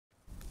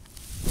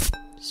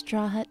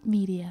Straw Hut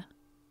Media.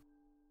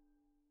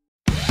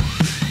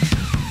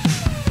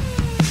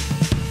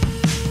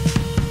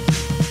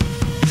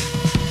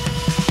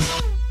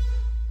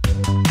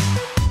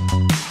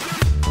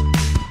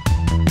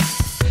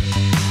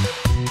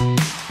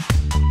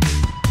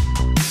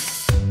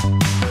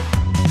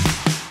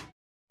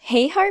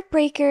 Hey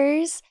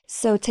Heartbreakers!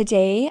 So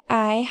today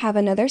I have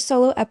another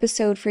solo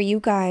episode for you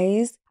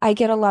guys. I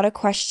get a lot of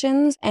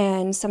questions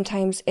and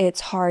sometimes it's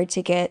hard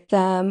to get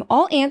them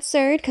all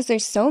answered because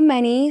there's so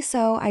many.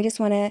 So I just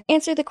want to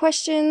answer the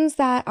questions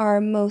that are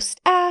most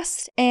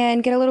asked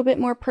and get a little bit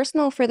more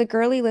personal for the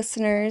girly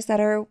listeners that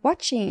are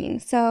watching.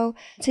 So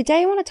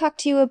today I want to talk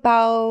to you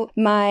about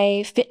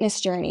my fitness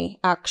journey,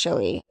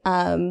 actually.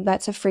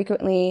 That's a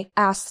frequently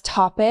asked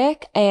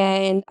topic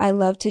and I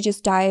love to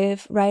just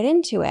dive right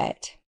into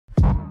it.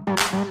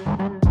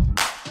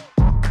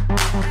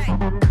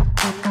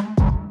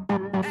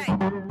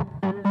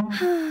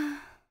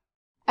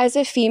 As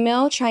a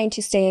female trying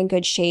to stay in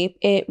good shape,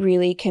 it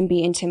really can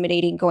be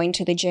intimidating going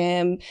to the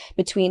gym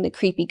between the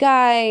creepy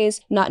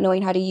guys, not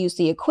knowing how to use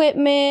the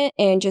equipment,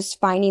 and just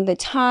finding the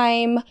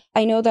time.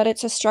 I know that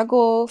it's a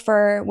struggle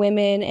for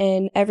women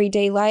in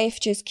everyday life,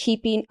 just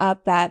keeping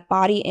up that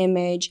body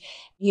image,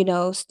 you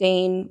know,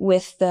 staying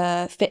with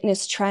the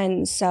fitness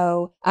trends.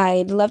 So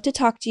I'd love to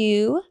talk to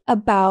you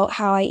about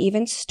how I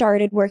even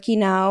started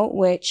working out,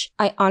 which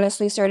I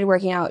honestly started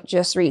working out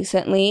just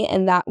recently,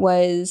 and that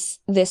was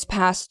this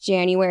past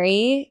January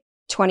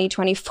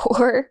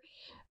 2024.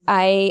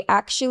 I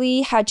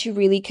actually had to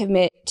really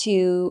commit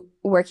to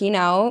working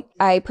out.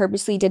 I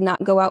purposely did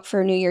not go out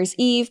for New Year's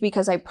Eve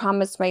because I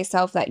promised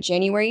myself that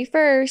January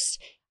 1st,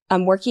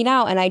 I'm working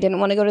out and I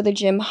didn't want to go to the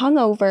gym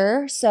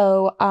hungover.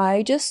 So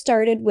I just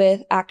started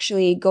with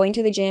actually going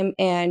to the gym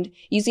and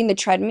using the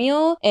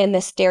treadmill and the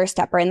stair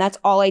stepper. And that's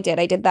all I did.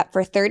 I did that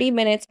for 30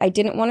 minutes. I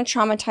didn't want to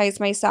traumatize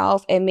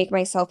myself and make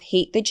myself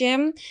hate the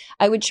gym.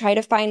 I would try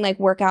to find like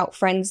workout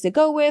friends to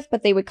go with,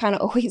 but they would kind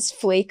of always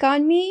flake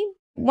on me.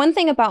 One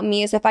thing about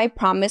me is if I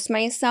promise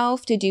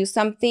myself to do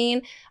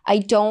something, I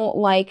don't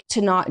like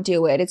to not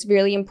do it. It's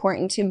really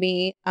important to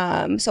me.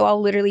 So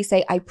I'll literally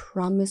say, I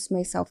promise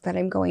myself that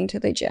I'm going to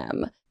the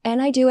gym. And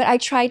I do it. I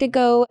try to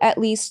go at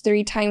least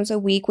 3 times a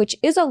week, which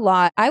is a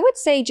lot. I would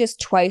say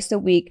just twice a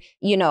week.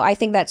 You know, I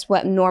think that's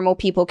what normal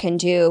people can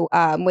do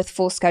with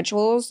full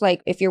schedules.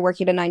 Like if you're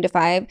working a 9 to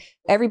 5,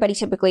 everybody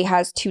typically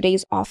has 2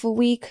 days off a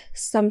week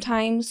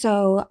sometimes.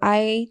 So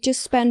I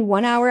just spend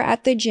 1 hour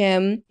at the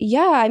gym.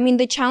 Yeah, I mean,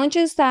 the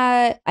challenges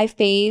that I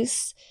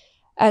face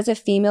as a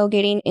female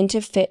getting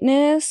into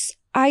fitness,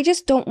 I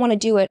just don't want to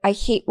do it. I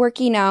hate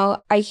working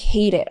out. I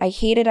hate it. I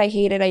hate it. I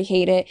hate it. I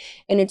hate it.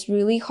 And it's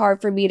really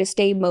hard for me to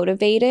stay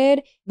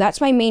motivated.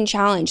 That's my main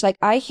challenge. Like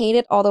I hate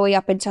it all the way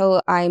up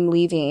until I'm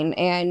leaving.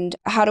 And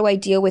how do I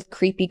deal with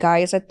creepy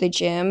guys at the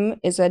gym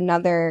is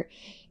another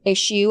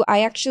issue.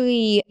 I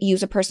actually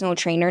use a personal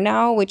trainer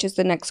now, which is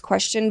the next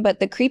question. But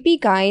the creepy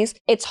guys,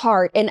 it's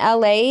hard. In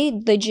LA,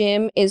 the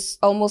gym is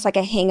almost like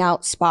a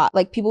hangout spot.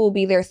 Like people will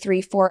be there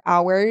 3-4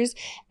 hours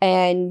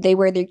and they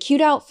wear their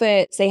cute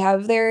outfits. They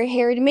have their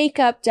hair and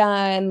makeup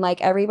done. Like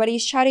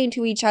everybody's chatting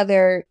to each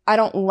other. I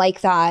don't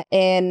like that.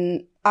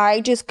 And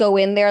I just go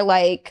in there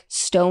like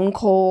stone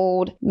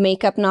cold,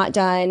 makeup not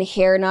done,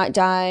 hair not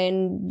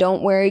done,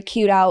 don't wear a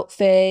cute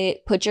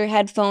outfit, put your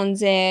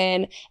headphones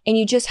in, and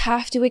you just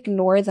have to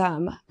ignore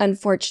them.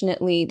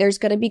 Unfortunately, there's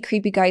going to be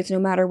creepy guys no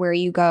matter where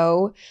you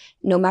go,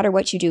 no matter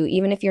what you do.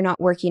 Even if you're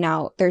not working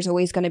out, there's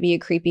always going to be a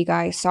creepy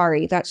guy.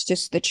 Sorry, that's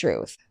just the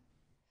truth.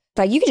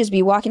 Like you could just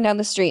be walking down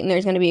the street and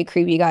there's going to be a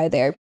creepy guy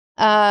there.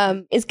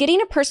 Is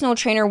getting a personal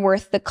trainer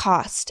worth the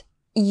cost?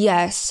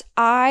 Yes,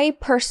 I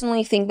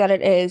personally think that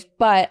it is,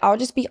 but I'll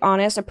just be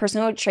honest, a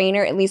personal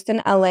trainer, at least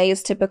in LA,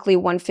 is typically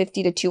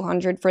 $150 to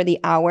 $200 for the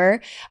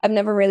hour. I've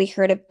never really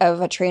heard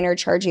of a trainer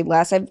charging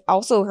less. I've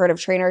also heard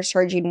of trainers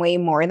charging way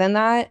more than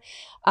that.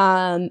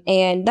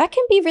 And that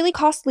can be really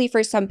costly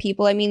for some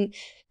people. I mean,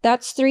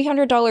 that's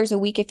 $300 a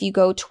week if you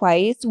go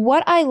twice.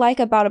 What I like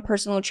about a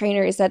personal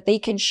trainer is that they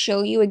can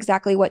show you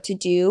exactly what to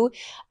do.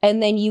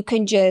 And then you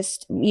can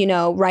just, you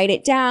know, write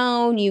it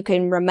down. You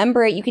can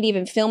remember it. You can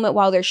even film it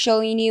while they're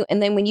showing you.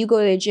 And then when you go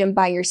to the gym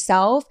by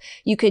yourself,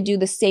 you could do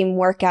the same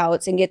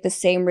workouts and get the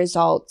same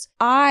results.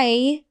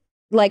 I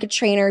like a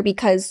trainer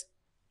because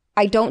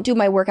I don't do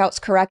my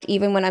workouts correct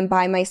even when I'm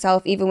by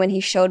myself, even when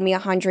he showed me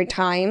 100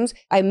 times.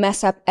 I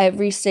mess up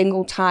every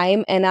single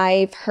time and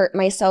I've hurt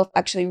myself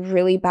actually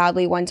really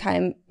badly one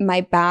time. My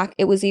back,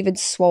 it was even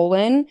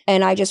swollen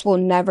and I just will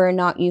never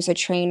not use a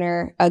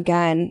trainer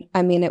again.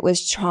 I mean, it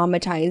was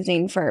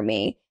traumatizing for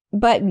me.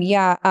 But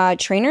yeah,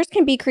 trainers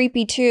can be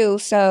creepy too.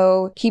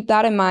 So keep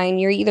that in mind.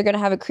 You're either going to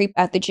have a creep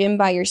at the gym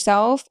by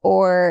yourself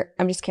or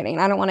I'm just kidding.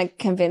 I don't want to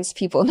convince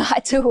people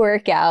not to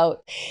work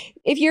out.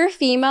 If you're a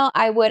female,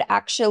 I would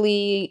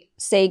actually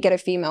say get a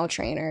female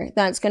trainer.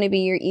 That's going to be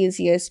your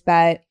easiest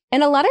bet.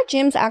 And a lot of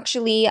gyms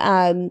actually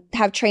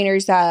have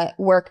trainers that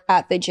work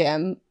at the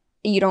gym.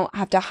 You don't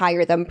have to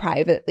hire them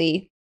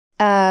privately.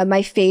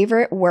 My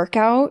favorite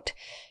workout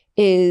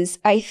is,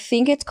 I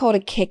think it's called a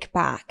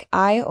kickback.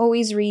 I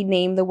always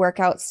rename the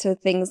workouts to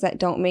things that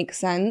don't make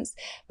sense,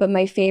 but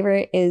my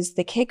favorite is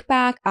the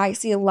kickback. I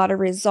see a lot of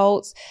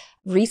results.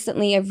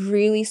 Recently, I've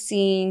really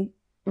seen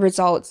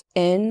results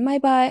in my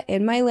butt,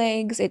 in my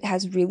legs. It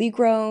has really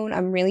grown.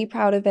 I'm really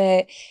proud of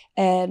it.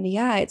 And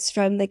yeah, it's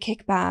from the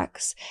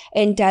kickbacks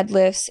and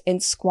deadlifts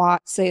and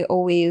squats.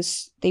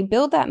 They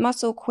build that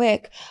muscle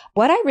quick.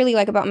 What I really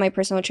like about my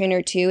personal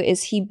trainer too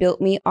is he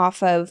built me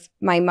off of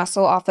my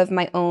muscle, off of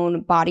my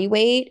own body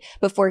weight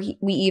before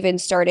we even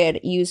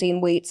started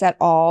using weights at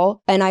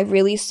all. And I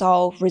really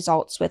saw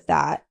results with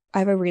that. I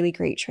have a really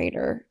great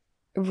trainer.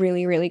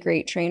 Really, really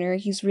great trainer.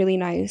 He's really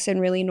nice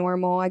and really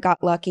normal. I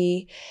got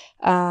lucky.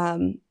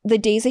 The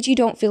days that you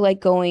don't feel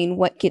like going,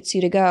 what gets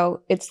you to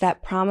go? It's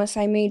that promise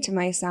I made to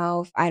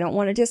myself. I don't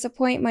want to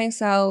disappoint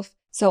myself,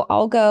 so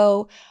I'll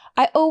go.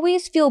 I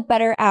always feel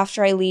better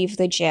after I leave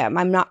the gym.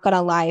 I'm not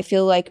gonna lie. I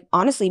feel like,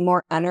 honestly,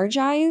 more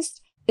energized.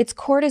 It's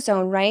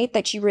cortisone, right?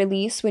 That you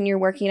release when you're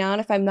working out,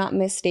 if I'm not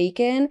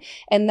mistaken.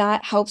 And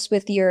that helps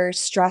with your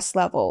stress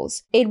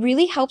levels. It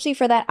really helps me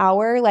for that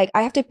hour. Like,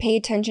 I have to pay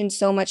attention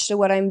so much to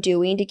what I'm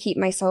doing to keep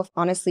myself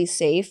honestly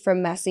safe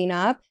from messing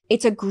up.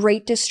 It's a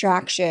great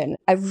distraction.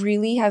 I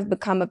really have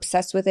become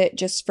obsessed with it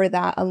just for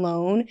that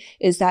alone,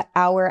 is that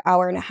hour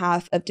and a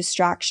half of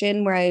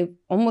distraction where I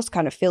almost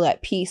kind of feel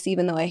at peace,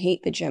 even though I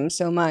hate the gym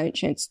so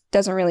much. It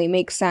doesn't really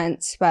make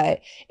sense,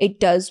 but it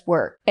does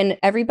work. And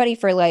everybody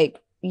for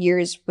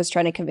years was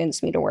trying to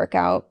convince me to work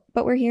out,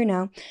 but we're here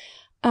now.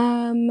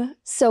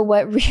 So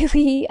what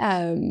really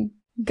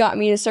got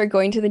me to start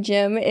going to the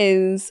gym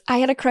is I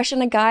had a crush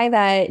on a guy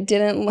that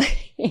didn't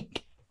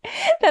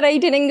that I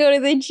didn't go to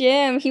the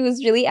gym. He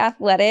was really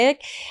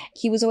athletic.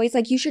 He was always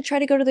like, you should try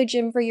to go to the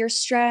gym for your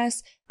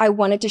stress. I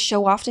wanted to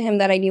show off to him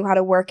that I knew how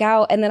to work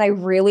out, and then I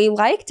really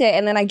liked it,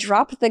 and then I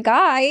dropped the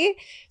guy.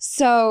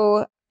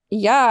 So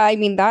yeah, I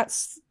mean,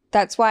 that's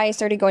why I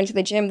started going to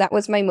the gym. That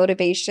was my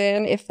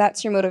motivation. If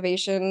that's your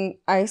motivation,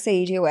 I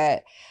say do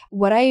it.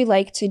 What I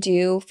like to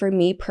do for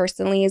me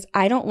personally is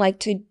I don't like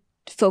to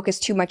focus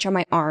too much on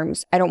my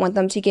arms. I don't want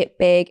them to get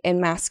big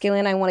and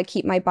masculine. I want to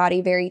keep my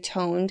body very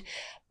toned,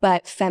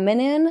 but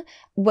feminine.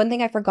 One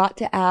thing I forgot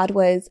to add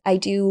was I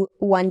do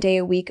 1 day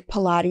a week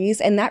Pilates,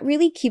 and that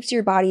really keeps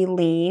your body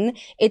lean.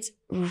 It's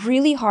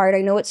really hard.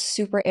 I know it's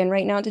super in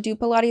right now to do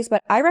Pilates,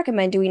 but I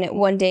recommend doing it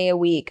 1 day a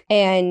week.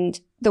 And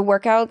the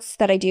workouts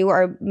that I do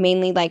are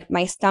mainly like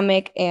my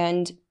stomach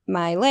and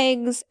my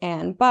legs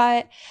and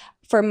butt.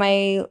 For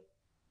my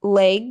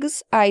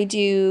legs, I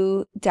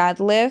do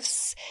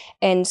deadlifts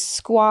and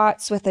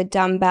squats with a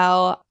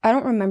dumbbell. I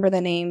don't remember the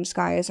names,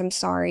 guys. I'm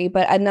sorry.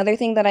 But another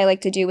thing that I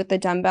like to do with the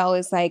dumbbell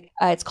is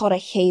it's called a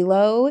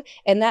halo,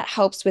 and that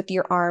helps with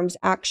your arms,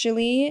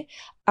 actually.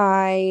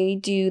 I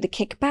do the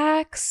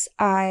kickbacks.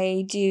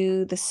 I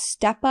do the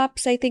step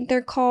ups, I think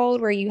they're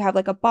called, where you have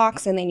like a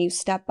box and then you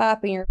step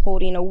up and you're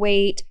holding a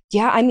weight.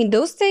 Yeah, I mean,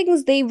 those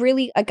things, they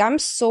really, I'm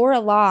sore a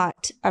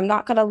lot. I'm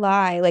not gonna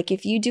lie.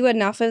 If you do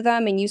enough of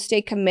them and you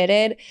stay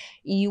committed,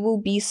 you will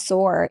be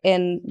sore.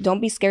 And don't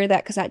be scared of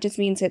that, because that just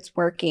means it's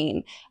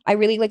working. I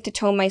really like to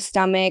tone my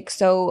stomach,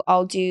 so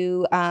I'll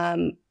do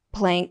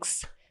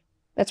planks.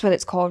 That's what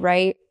it's called,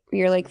 right?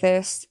 You're like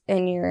this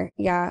and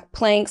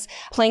planks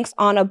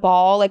on a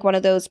ball, like one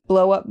of those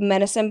blow up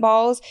medicine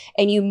balls,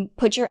 and you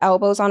put your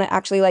elbows on it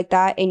actually like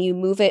that, and you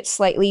move it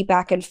slightly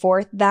back and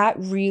forth. That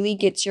really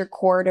gets your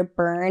core to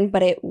burn,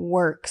 but it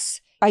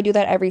works. I do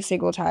that every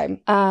single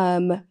time.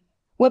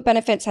 What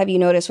benefits have you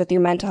noticed with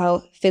your mental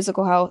health,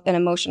 physical health, and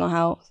emotional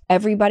health?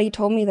 Everybody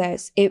told me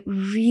this. It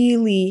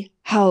really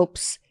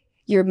helps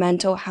your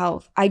mental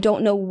health. I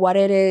don't know what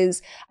it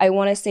is. I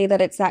want to say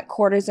that it's that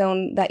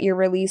cortisone that you're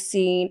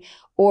releasing,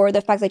 or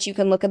the fact that you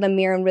can look in the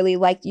mirror and really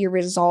like your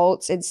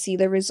results and see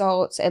the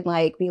results and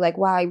be like,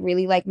 wow, I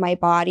really like my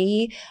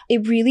body.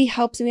 It really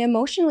helps me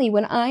emotionally.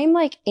 When I'm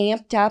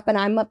amped up and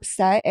I'm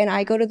upset and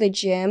I go to the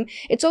gym,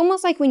 it's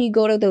almost like when you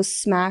go to those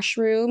smash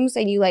rooms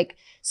and you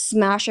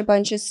smash a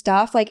bunch of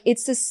stuff.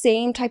 It's the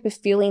same type of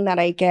feeling that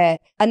I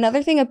get.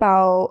 Another thing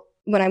about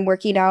when I'm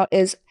working out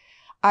is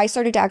I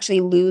started to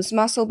actually lose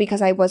muscle because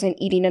I wasn't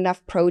eating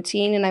enough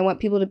protein, and I want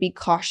people to be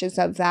cautious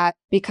of that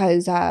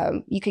because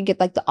you can get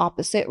the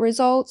opposite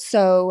results.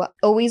 So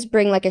always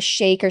bring a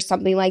shake or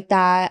something like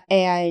that,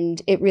 and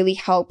it really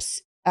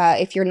helps.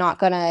 If you're not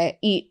gonna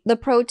eat the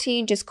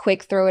protein, just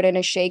quick throw it in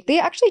a shake. They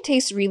actually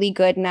taste really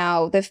good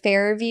now. The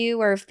Fairview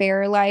or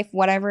Fairlife,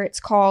 whatever it's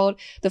called,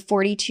 the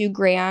 42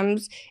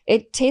 grams,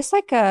 it tastes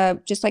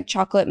just like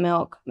chocolate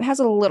milk. It has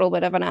a little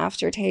bit of an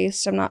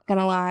aftertaste, I'm not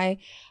gonna lie,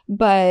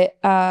 but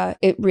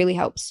it really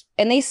helps.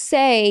 And they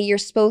say you're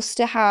supposed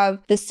to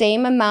have the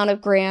same amount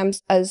of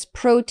grams as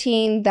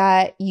protein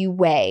that you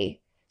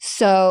weigh.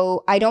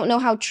 So I don't know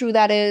how true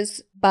that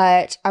is,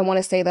 but I want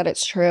to say that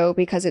it's true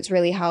because it's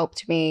really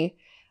helped me.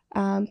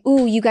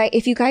 You guys,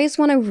 if you guys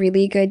want a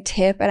really good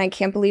tip, and I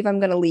can't believe I'm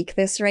going to leak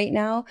this right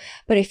now,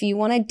 but if you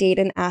want to date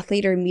an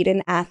athlete or meet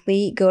an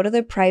athlete, go to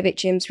the private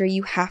gyms where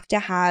you have to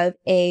have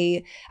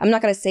I'm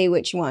not going to say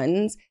which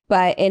ones,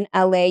 But in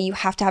LA, you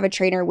have to have a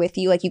trainer with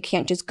you. Like, you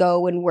can't just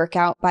go and work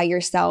out by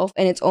yourself.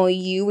 And it's only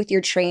you with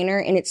your trainer.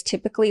 And it's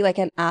typically like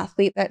an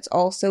athlete that's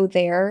also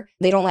there.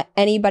 They don't let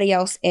anybody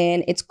else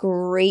in. It's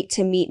great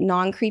to meet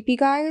non-creepy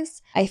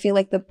guys. I feel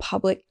like the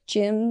public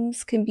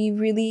gyms can be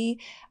really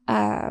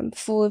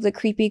full of the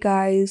creepy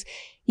guys.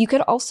 You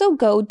could also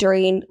go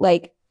during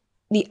like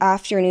the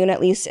afternoon, at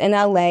least in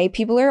LA.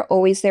 People are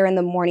always there in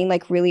the morning,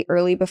 like really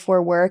early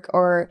before work,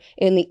 or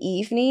in the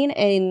evening.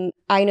 And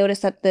I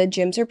noticed that the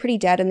gyms are pretty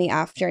dead in the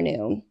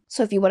afternoon.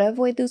 So if you want to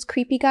avoid those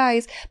creepy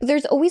guys, but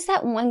there's always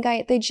that one guy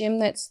at the gym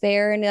that's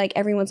there and like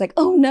everyone's like,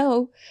 oh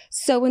no,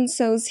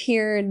 so-and-so's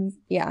here. And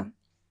yeah,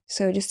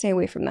 so just stay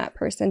away from that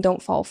person.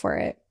 Don't fall for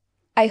it.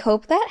 I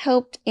hope that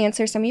helped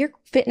answer some of your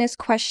fitness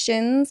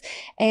questions,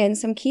 and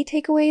some key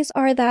takeaways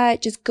are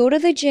that just go to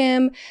the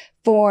gym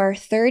for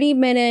 30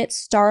 minutes,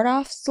 start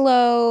off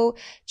slow,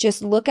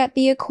 just look at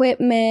the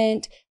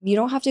equipment. You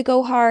don't have to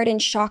go hard and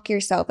shock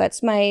yourself.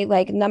 That's my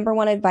like number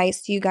one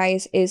advice to you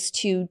guys, is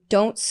to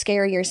don't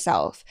scare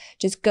yourself.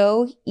 Just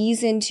go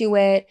ease into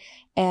it.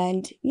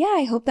 And yeah,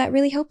 I hope that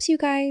really helps you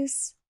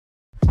guys.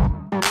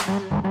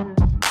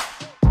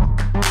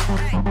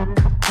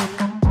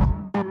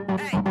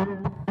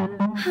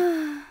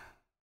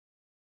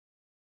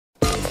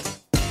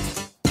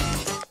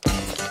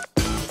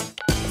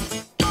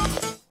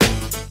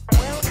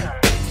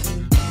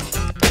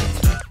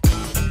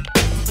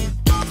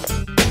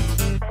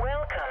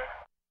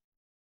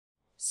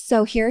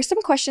 So here are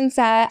some questions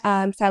that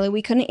sadly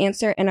we couldn't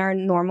answer in our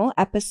normal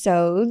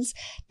episodes.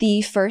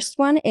 The first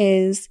one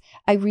is,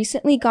 I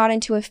recently got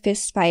into a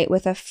fist fight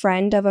with a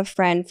friend of a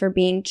friend for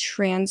being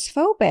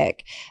transphobic,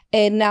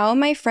 and now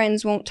my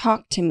friends won't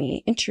talk to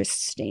me.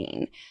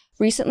 Interesting.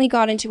 Recently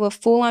got into a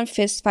full-on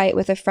fist fight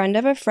with a friend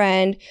of a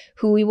friend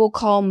who we will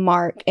call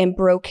Mark, and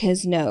broke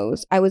his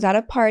nose. I was at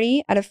a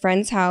party at a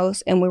friend's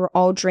house and we were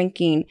all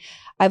drinking.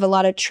 I have a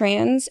lot of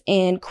trans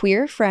and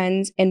queer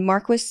friends, and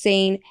Mark was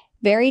saying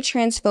very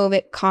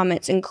transphobic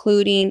comments,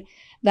 including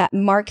that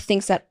Mark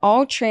thinks that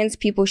all trans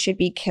people should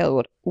be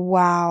killed.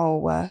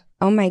 Wow.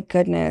 Oh my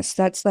goodness.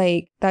 That's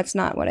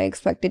not what I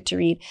expected to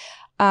read.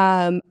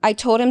 I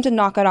told him to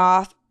knock it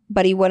off,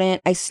 but he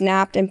wouldn't. I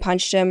snapped and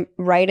punched him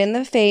right in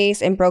the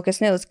face and broke his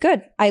nose.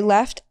 Good. I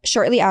left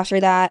shortly after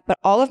that, but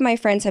all of my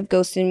friends have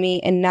ghosted me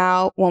and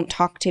now won't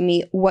talk to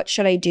me. What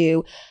should I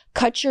do?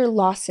 Cut your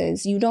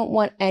losses. You don't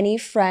want any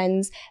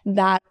friends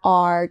that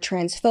are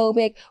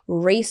transphobic,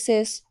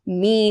 racist,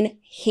 mean,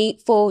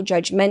 hateful,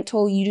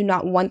 judgmental. You do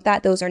not want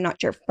that. Those are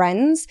not your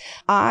friends.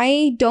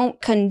 I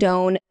don't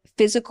condone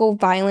physical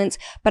violence,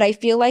 but I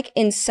feel like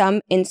in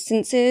some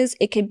instances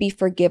it could be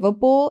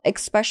forgivable,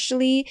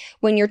 especially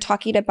when you're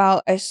talking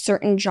about a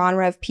certain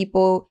genre of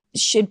people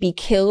should be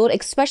killed,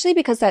 especially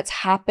because that's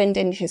happened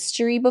in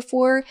history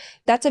before.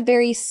 That's a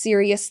very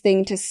serious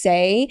thing to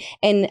say.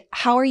 And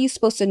how are you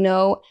supposed to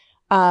know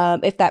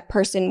if that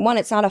person, one,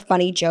 it's not a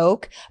funny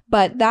joke,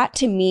 but that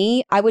to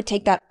me, I would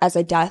take that as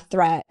a death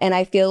threat. And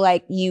I feel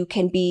like you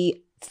can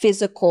be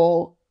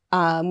physical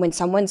when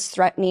someone's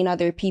threatening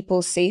other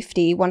people's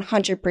safety,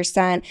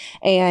 100%.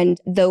 And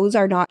those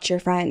are not your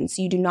friends.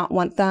 You do not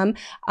want them.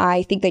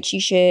 I think that you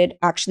should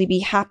actually be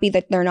happy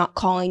that they're not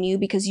calling you,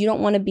 because you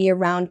don't want to be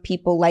around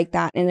people like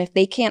that. And if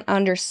they can't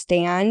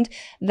understand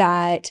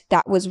that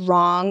that was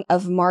wrong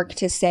of Mark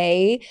to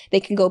say, they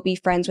can go be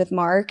friends with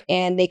Mark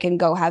and they can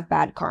go have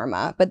bad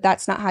karma. But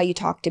that's not how you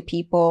talk to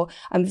people.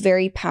 I'm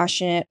very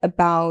passionate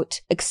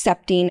about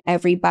accepting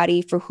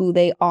everybody for who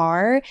they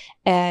are.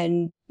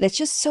 And that's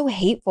just so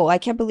hateful. I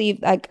can't believe,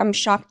 like, I'm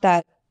shocked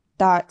that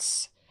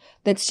that's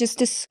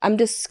just, I'm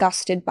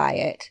disgusted by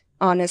it,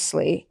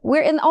 honestly.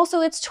 And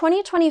also it's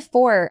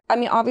 2024. I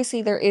mean,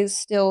 obviously there is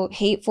still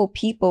hateful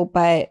people,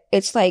 but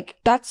it's like,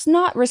 that's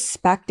not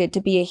respected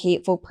to be a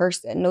hateful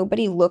person.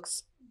 Nobody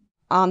looks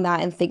on that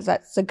and thinks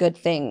that's a good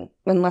thing,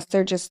 unless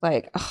they're just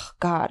like, oh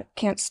God,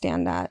 can't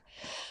stand that.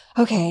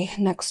 Okay,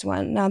 next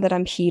one. Now that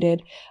I'm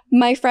heated.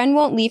 My friend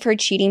won't leave her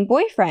cheating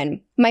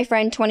boyfriend. My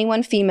friend,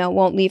 21 female,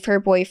 won't leave her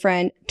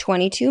boyfriend,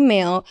 22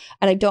 male,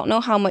 and I don't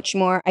know how much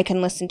more I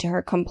can listen to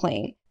her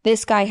complain.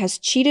 This guy has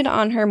cheated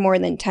on her more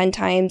than 10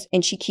 times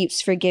and she keeps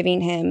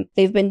forgiving him.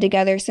 They've been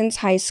together since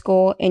high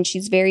school and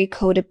she's very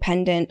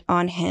codependent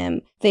on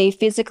him. They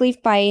physically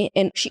fight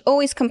and she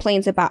always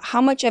complains about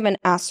how much of an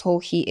asshole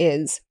he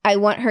is. I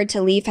want her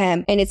to leave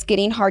him and it's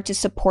getting hard to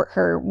support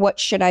her. What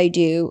should I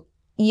do?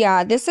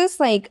 Yeah, this is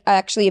like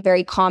actually a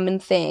very common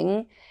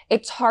thing.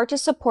 It's hard to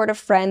support a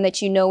friend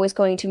that you know is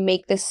going to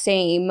make the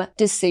same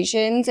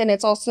decisions. And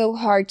it's also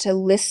hard to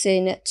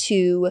listen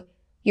to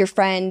your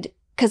friend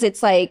because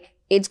it's like,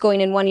 it's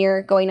going in one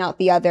ear, going out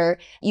the other.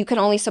 You can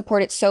only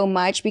support it so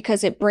much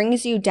because it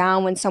brings you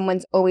down when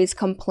someone's always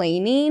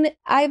complaining.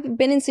 I've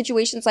been in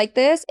situations like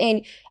this,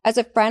 and as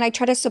a friend, I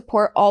try to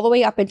support all the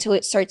way up until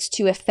it starts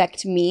to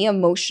affect me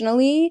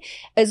emotionally.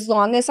 As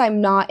long as I'm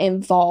not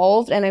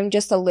involved and I'm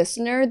just a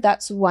listener,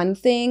 that's one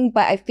thing.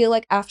 But I feel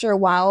like after a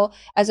while,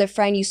 as a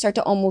friend, you start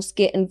to almost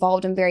get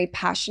involved and very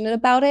passionate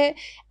about it.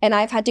 And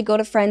I've had to go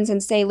to friends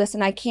and say,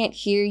 listen, I can't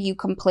hear you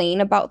complain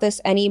about this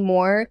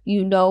anymore.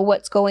 You know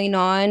what's going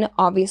on.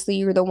 Obviously,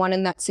 you're the one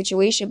in that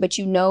situation, but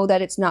you know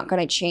that it's not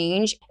going to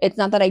change. It's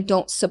not that I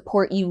don't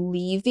support you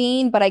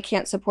leaving, but I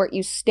can't support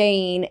you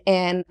staying,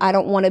 and I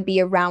don't want to be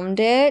around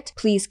it.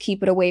 Please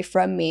keep it away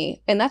from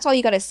me. And that's all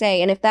you got to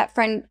say. And if that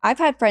friend, I've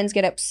had friends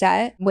get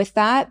upset with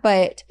that,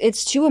 but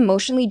it's too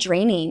emotionally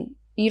draining.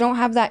 You don't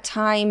have that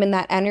time and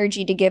that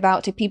energy to give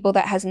out to people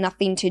that has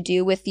nothing to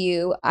do with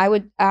you. I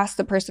would ask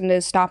the person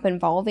to stop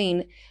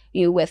involving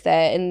you with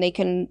it, and they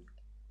can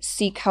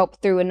seek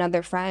help through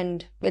another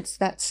friend. It's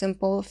that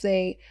simple if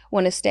they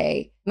want to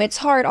stay. It's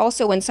hard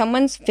also when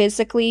someone's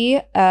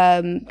physically,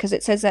 because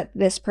it says that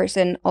this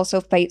person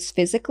also fights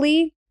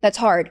physically. That's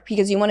hard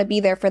because you want to be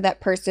there for that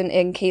person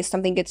in case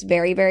something gets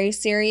very, very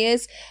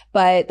serious.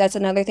 But that's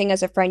another thing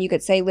as a friend, you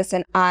could say,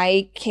 listen,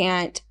 I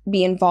can't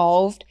be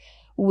involved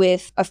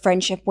with a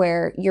friendship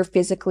where you're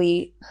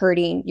physically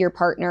hurting your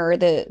partner or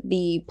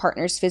the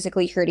partner's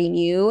physically hurting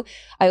you.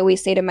 I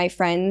always say to my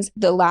friends,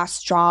 the last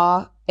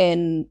straw,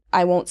 and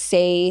I won't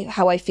say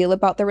how I feel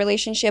about the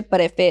relationship,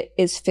 but if it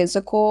is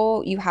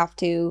physical, you have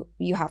to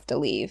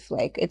leave.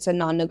 Like, it's a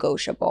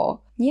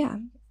non-negotiable. Yeah.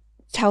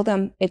 Tell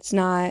them it's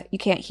not, you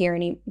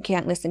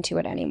can't listen to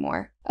it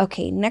anymore.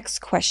 Okay, next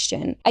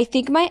question. I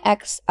think my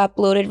ex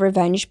uploaded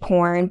revenge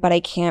porn, but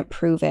I can't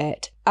prove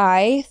it.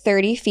 I,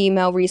 30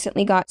 female,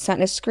 recently got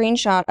sent a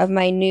screenshot of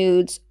my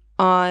nudes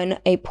on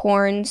a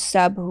porn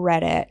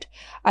subreddit.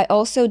 I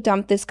also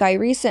dumped this guy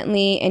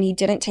recently and he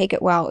didn't take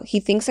it well. He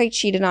thinks I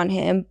cheated on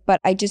him, but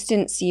I just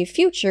didn't see a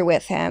future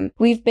with him.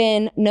 We've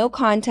been no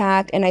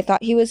contact and I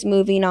thought he was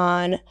moving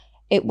on.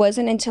 It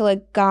wasn't until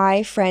a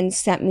guy friend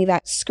sent me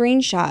that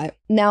screenshot.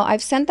 Now,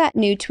 I've sent that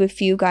nude to a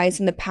few guys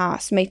in the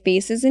past. My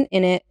face isn't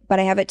in it, but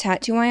I have a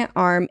tattoo on my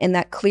arm and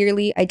that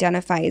clearly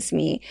identifies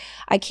me.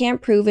 I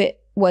can't prove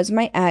it was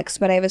my ex,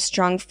 but I have a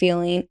strong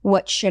feeling.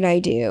 What should I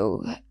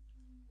do?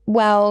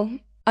 Well,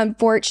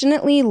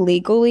 unfortunately,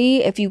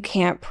 legally, if you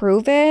can't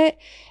prove it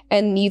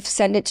and you've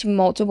sent it to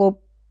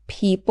multiple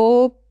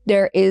people,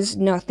 there is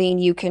nothing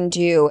you can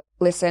do.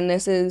 Listen,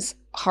 this is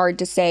hard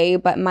to say,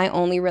 but my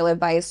only real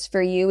advice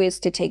for you is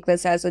to take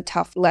this as a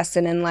tough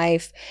lesson in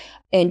life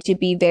and to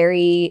be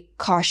very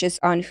cautious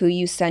on who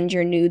you send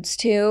your nudes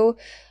to.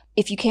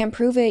 If you can't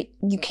prove it,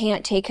 you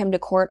can't take him to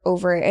court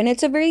over it. And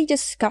it's a very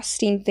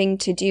disgusting thing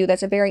to do.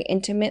 That's a very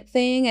intimate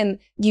thing. And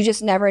you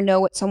just never know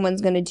what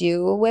someone's going to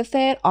do with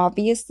it.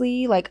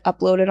 Obviously, like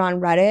upload it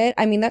on Reddit.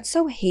 I mean, that's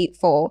so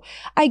hateful.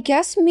 I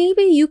guess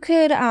maybe you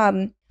could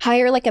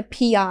hire like a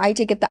PI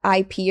to get the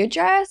IP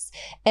address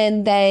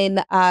and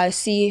then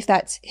see if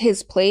that's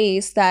his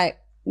place that,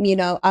 you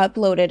know,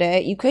 uploaded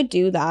it. You could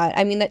do that.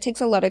 I mean, that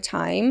takes a lot of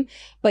time,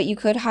 but you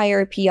could hire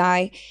a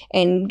PI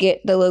and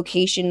get the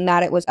location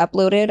that it was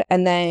uploaded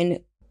and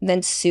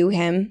then sue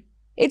him.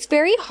 It's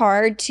very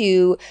hard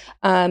to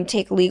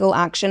take legal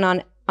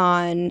action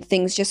on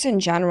things just in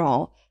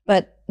general,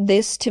 but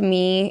this to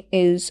me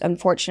is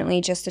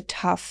unfortunately just a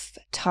tough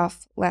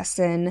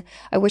lesson.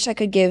 I wish I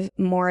could give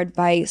more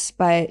advice,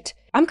 but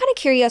I'm kind of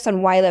curious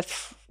on why the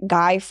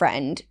guy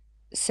friend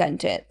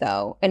sent it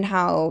though, and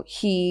how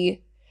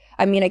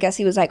I mean, I guess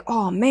he was like,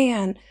 oh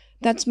man,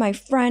 that's my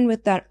friend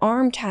with that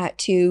arm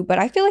tattoo. But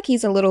I feel like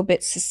he's a little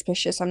bit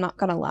suspicious. I'm not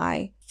going to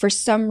lie. For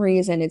some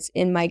reason, it's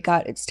in my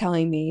gut. It's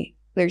telling me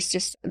there's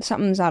just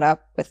something's not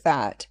up with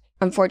that.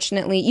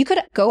 Unfortunately, you could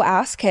go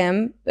ask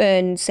him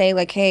and say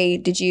like, hey,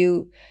 did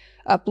you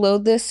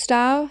upload this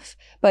stuff?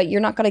 But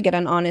you're not going to get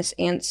an honest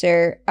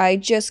answer. I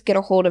just get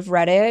a hold of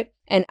Reddit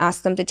and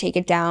ask them to take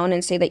it down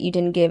and say that you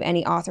didn't give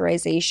any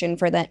authorization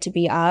for that to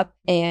be up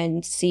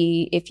and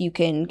see if you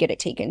can get it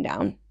taken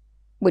down.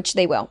 Which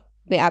they will.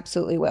 They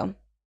absolutely will.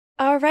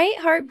 All right,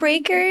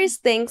 Heartbreakers.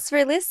 Thanks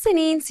for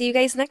listening. See you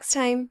guys next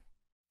time.